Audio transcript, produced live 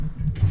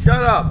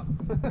Shut up.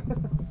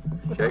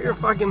 Shut your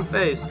fucking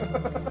face.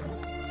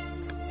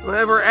 Don't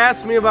ever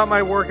ask me about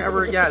my work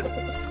ever again.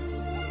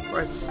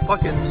 Or I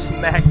fucking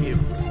smack you.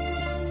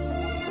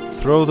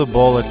 Throw the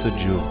ball at the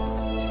Jew.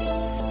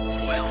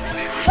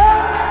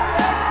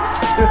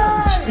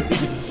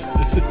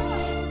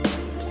 Jesus.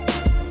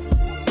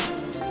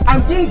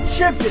 I'm getting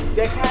shifted,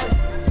 dickhead.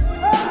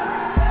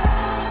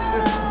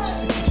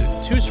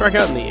 2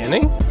 strikeout in the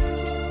inning?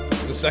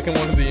 It's the second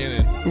one of the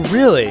inning.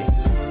 Really?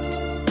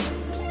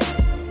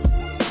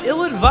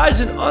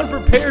 Ill-advised and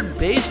unprepared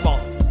baseball.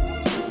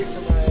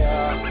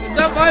 It's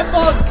not my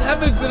fault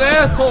Kevin's an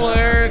asshole,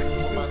 Eric.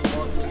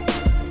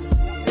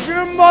 If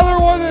your mother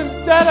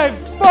wasn't dead,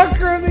 I'd fuck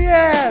her in the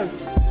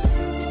ass.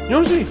 You know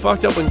what's gonna be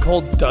fucked up when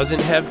Cole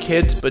doesn't have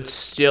kids but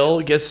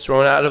still gets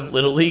thrown out of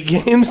Little League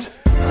games?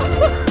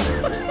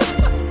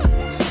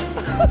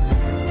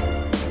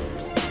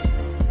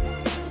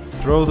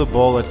 Throw the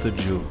ball at the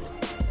Jew.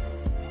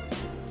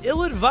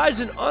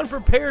 Ill-advised and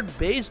unprepared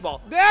baseball.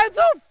 That's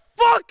a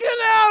fucking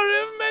out. It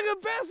didn't make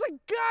it past the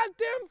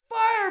goddamn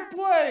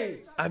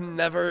fireplace. I've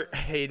never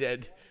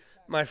hated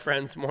my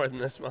friends more than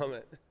this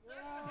moment.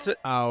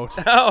 Out.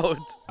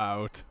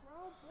 Out.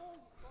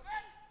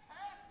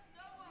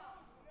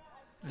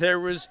 There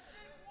was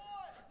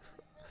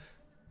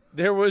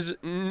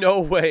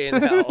no way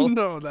in hell.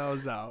 No, that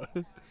was out.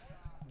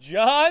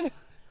 John,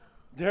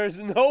 there's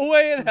no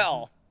way in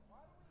hell.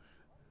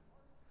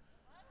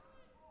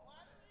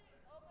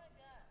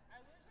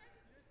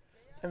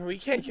 I mean, we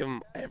can't give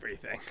him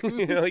everything.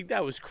 Like,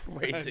 that was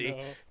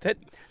crazy. That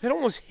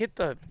almost hit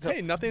the...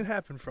 Hey, nothing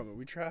happened from it.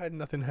 We tried,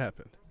 nothing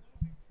happened.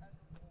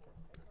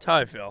 That's how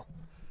I feel.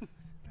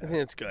 I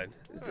think it's good.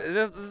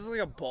 This is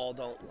like a ball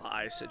don't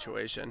lie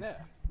situation. Yeah.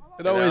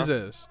 It always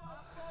is.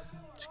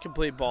 It's a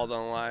complete ball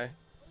don't lie.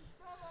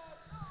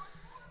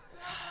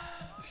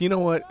 You know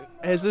what?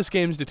 As this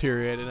game's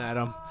deteriorating,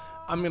 Adam,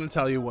 I'm going to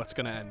tell you what's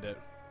going to end it.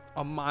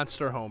 A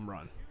monster home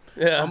run.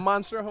 Yeah. A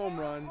monster home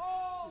run.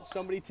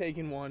 Somebody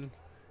taking one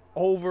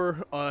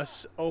over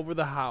us, over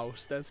the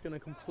house. That's going to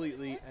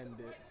completely end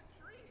it.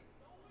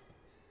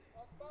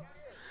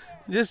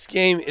 This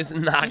game is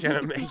not going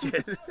to make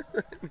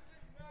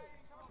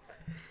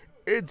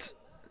it.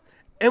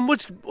 And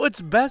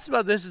what's best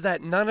about this is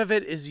that none of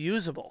it is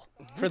usable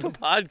for the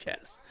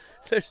podcast.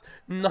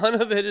 None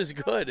of it is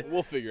good.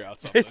 We'll figure out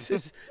something. This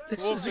is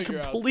a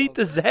complete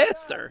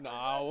disaster.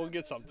 Nah, we'll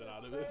get something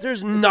out of it.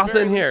 There's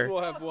nothing here.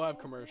 We'll have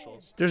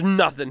commercials. There's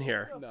nothing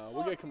here. No,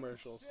 we'll get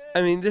commercials.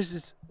 I mean, this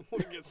is... We'll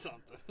get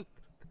something.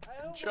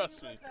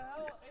 Trust me.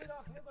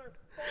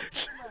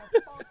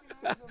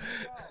 I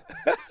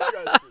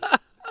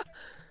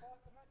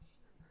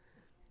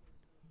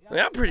mean,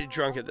 I'm pretty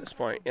drunk at this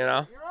point, you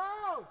know?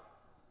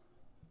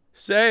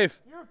 Safe.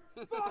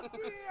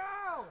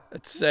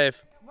 It's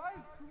safe.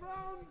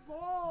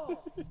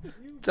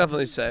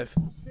 Definitely safe.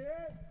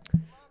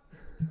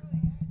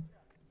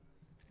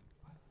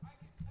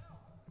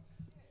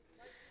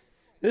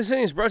 This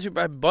thing is brought to you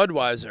by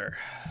Budweiser.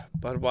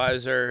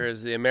 Budweiser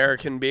is the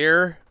American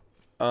beer.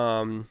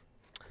 It's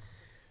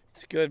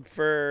good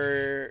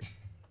for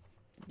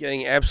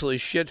getting absolutely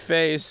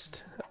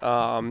shit-faced.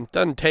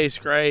 Doesn't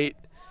taste great,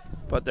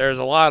 but there's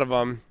a lot of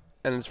them,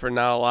 and it's for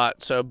not a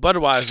lot. So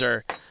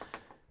Budweiser,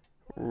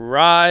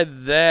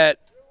 ride that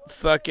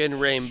fucking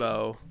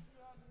rainbow.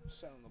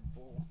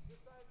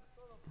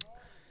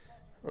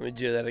 Let me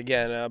do that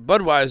again.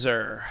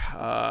 Budweiser,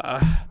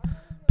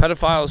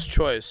 pedophile's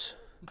choice.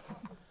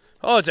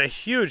 Oh, it's a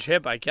huge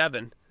hit by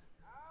Kevin.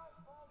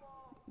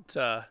 It's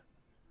a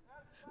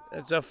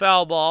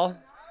foul ball.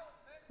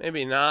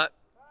 Maybe not.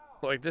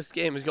 Like, this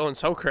game is going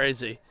so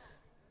crazy.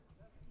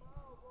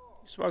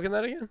 You smoking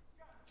that again?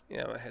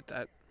 Yeah, I'm going to hit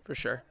that for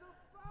sure.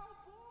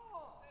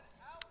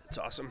 It's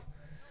awesome.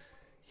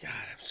 God,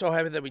 I'm so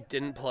happy that we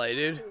didn't play,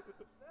 dude.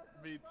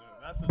 Me too.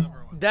 That's the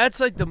number one. That's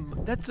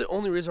the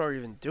only reason why we're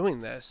even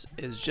doing this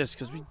is just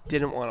because we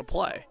didn't want to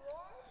play.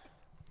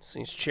 This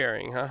thing's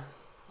cheering, huh?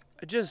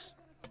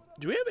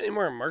 Do we have any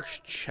more Merck's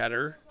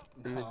cheddar?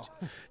 No.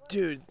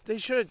 Dude, you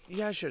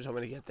guys should have told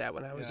me to get that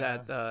when I was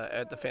at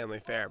the family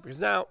fair, because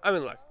now, I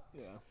mean, look,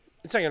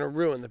 it's not gonna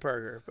ruin the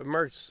burger, but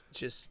Merck's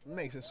just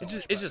makes it so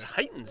it just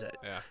heightens it.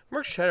 Yeah.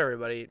 Merck's cheddar,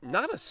 everybody,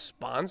 not a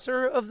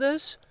sponsor of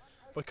this,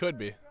 But could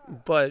be.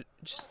 but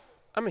just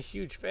I'm a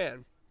huge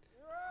fan.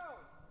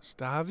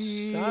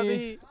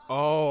 Stavi.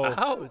 Oh.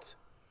 Out.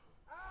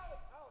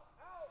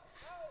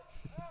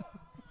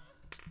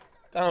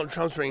 Donald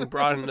Trump's being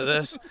brought into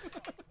this.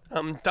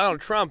 Donald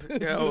Trump. You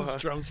know, This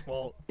is Trump's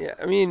fault. yeah,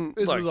 I mean,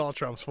 This look, is all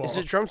Trump's fault. is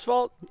it Trump's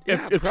fault?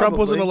 If Trump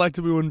wasn't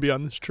elected, we wouldn't be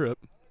on this trip.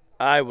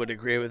 I would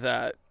agree with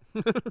that.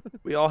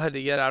 We all had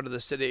to get out of the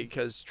city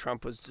because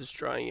Trump was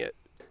destroying it.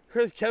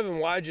 Here's Kevin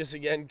Wyges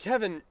again.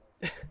 Kevin,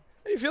 how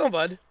you feeling,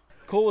 bud?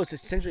 Cole was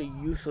essentially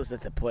useless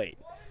at the plate.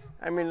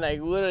 I mean,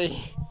 like,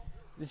 literally,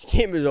 this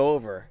game is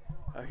over.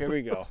 Oh, here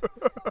we go.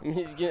 I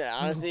mean,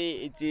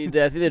 honestly, I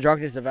think the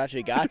drunkenness have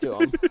actually got to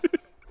him.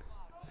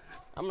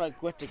 I'm going to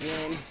quit the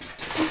game.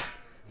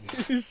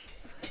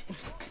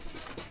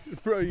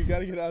 Bro, you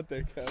gotta get out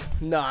there, Kev.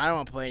 No, I don't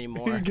want to play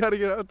anymore. You gotta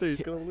get out there.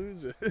 He's gonna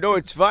lose it. No,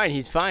 it's fine.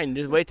 He's fine.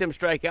 Just wait till him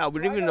strike out.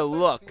 We don't even know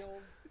look.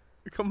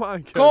 Come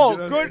on, Kev. Cole,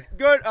 get out good,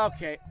 there. good.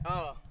 Okay.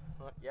 Oh,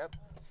 yep.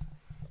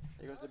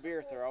 There goes the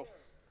beer throw.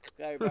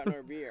 Guy brought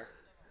another beer.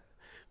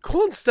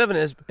 Cole and Steven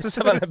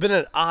have been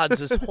at odds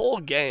this whole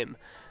game.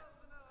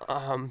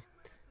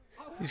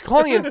 He's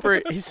calling in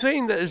for. He's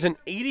saying that there's an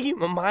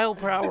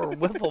 80-mile-per-hour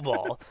wiffle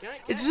ball.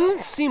 It doesn't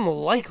seem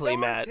likely,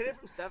 Matt. Hit it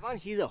from Stefan.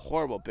 He's a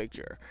horrible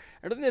pitcher.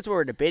 I don't think that's what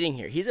we're debating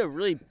here. He's a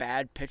really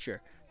bad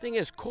pitcher. The thing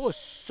is, Cole is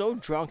so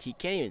drunk he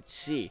can't even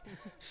see.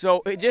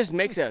 So it just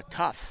makes it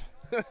tough.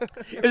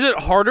 Is it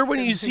harder when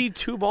you see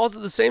two balls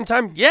at the same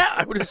time? Yeah,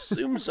 I would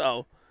assume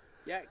so.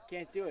 Yeah,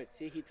 can't do it.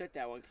 See, he took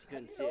that one because he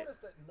couldn't see it.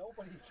 That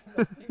nobody's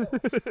in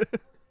the field.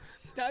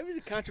 Steven's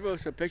a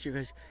controversial pitcher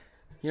because,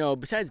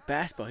 besides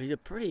basketball, he's a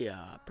pretty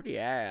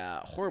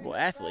horrible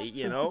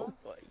athlete.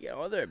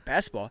 Other than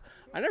basketball,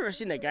 I've never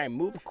seen that guy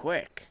move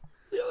quick.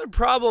 The other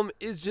problem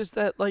is just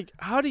that,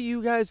 how do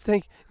you guys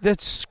think that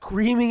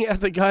screaming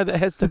at the guy that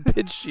has to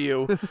pitch to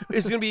you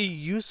is going to be a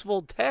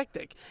useful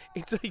tactic?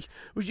 It's like,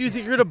 would you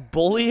think you're going to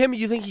bully him?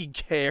 You think he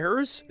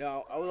cares?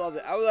 No,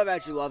 I would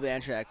actually love to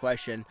answer that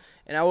question.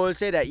 And I would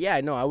say that,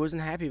 I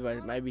wasn't happy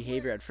about my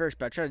behavior at first,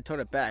 but I tried to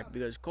tone it back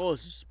because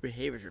Cole's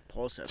behavior is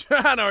repulsive.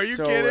 Jono, are you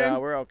kidding?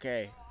 We're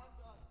okay.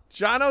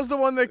 Jono's the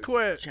one that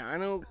quit.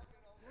 Jono.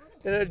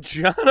 And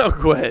Jono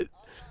quit.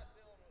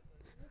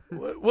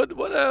 What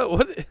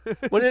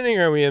inning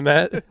are we in,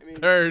 Matt?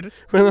 Third.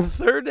 We're in the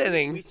third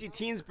inning. We see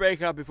teams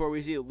break up before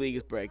we see the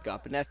leagues break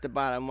up, and that's the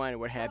bottom line of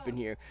what happened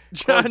here.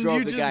 John, Cole drove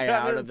you the just guy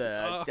got out it. of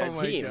the Oh team,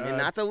 my and God.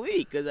 not the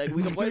league, because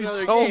we can play He's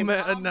another so game.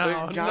 mad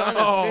now. But John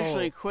No.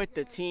 officially quit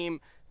the team,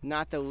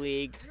 not the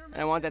league,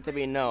 and I want that to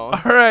be known.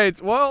 All right.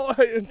 Well,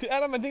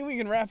 Adam, I think we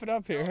can wrap it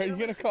up here. Are you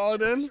gonna call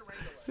it in?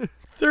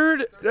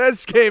 Third.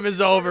 This game is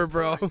over,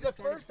 bro. The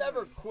first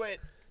ever quit.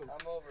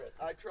 I'm over it.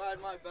 I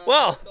tried my best.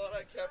 Well. I thought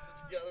I kept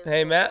it together.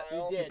 Hey, Matt.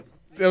 You did.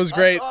 It was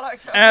great. I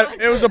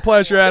thought It was a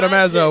pleasure, Adam,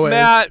 as always.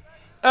 Matt.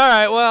 All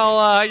right, well,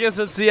 I guess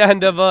that's the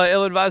end of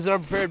Ill-Advised and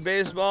Unprepared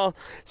Baseball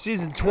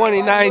Season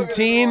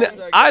 2019.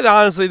 I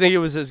honestly think it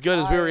was as good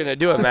as we were going to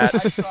do it, Matt.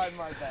 I tried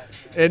my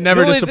best. It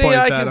never The only disappoints, thing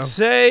I Adam. can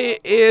say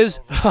is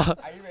Cole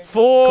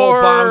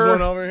four bombs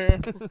one over here.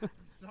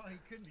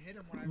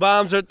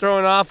 bombs are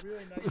thrown off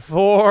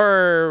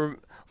for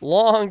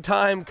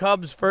longtime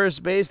Cubs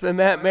first baseman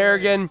Matt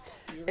Merrigan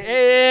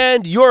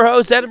and your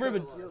host, Adam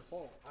Rubin.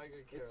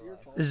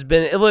 This has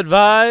been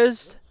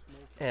Ill-Advised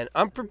and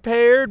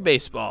Unprepared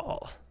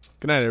Baseball.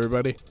 Good night,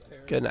 everybody.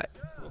 Good night.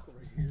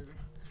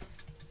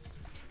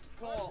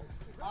 Cole,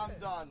 I'm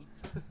done.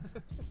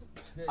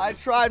 I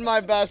tried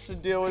my best to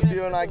deal with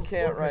you, and I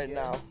can't right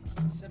now.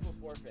 Simple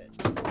forfeit.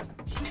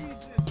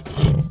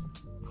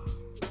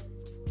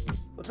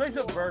 Let's make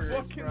some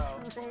burgers, bro.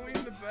 Throwing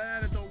the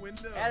bat at the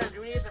window. Adam, do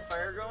we need to get the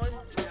fire going?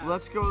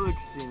 Let's go to the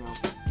casino.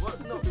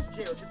 No,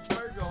 Jay, let's get the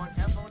fire going.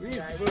 Have fun with the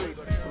guys.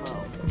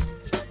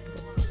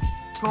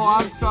 Cole,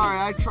 I'm sorry.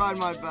 I tried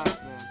my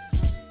best, man.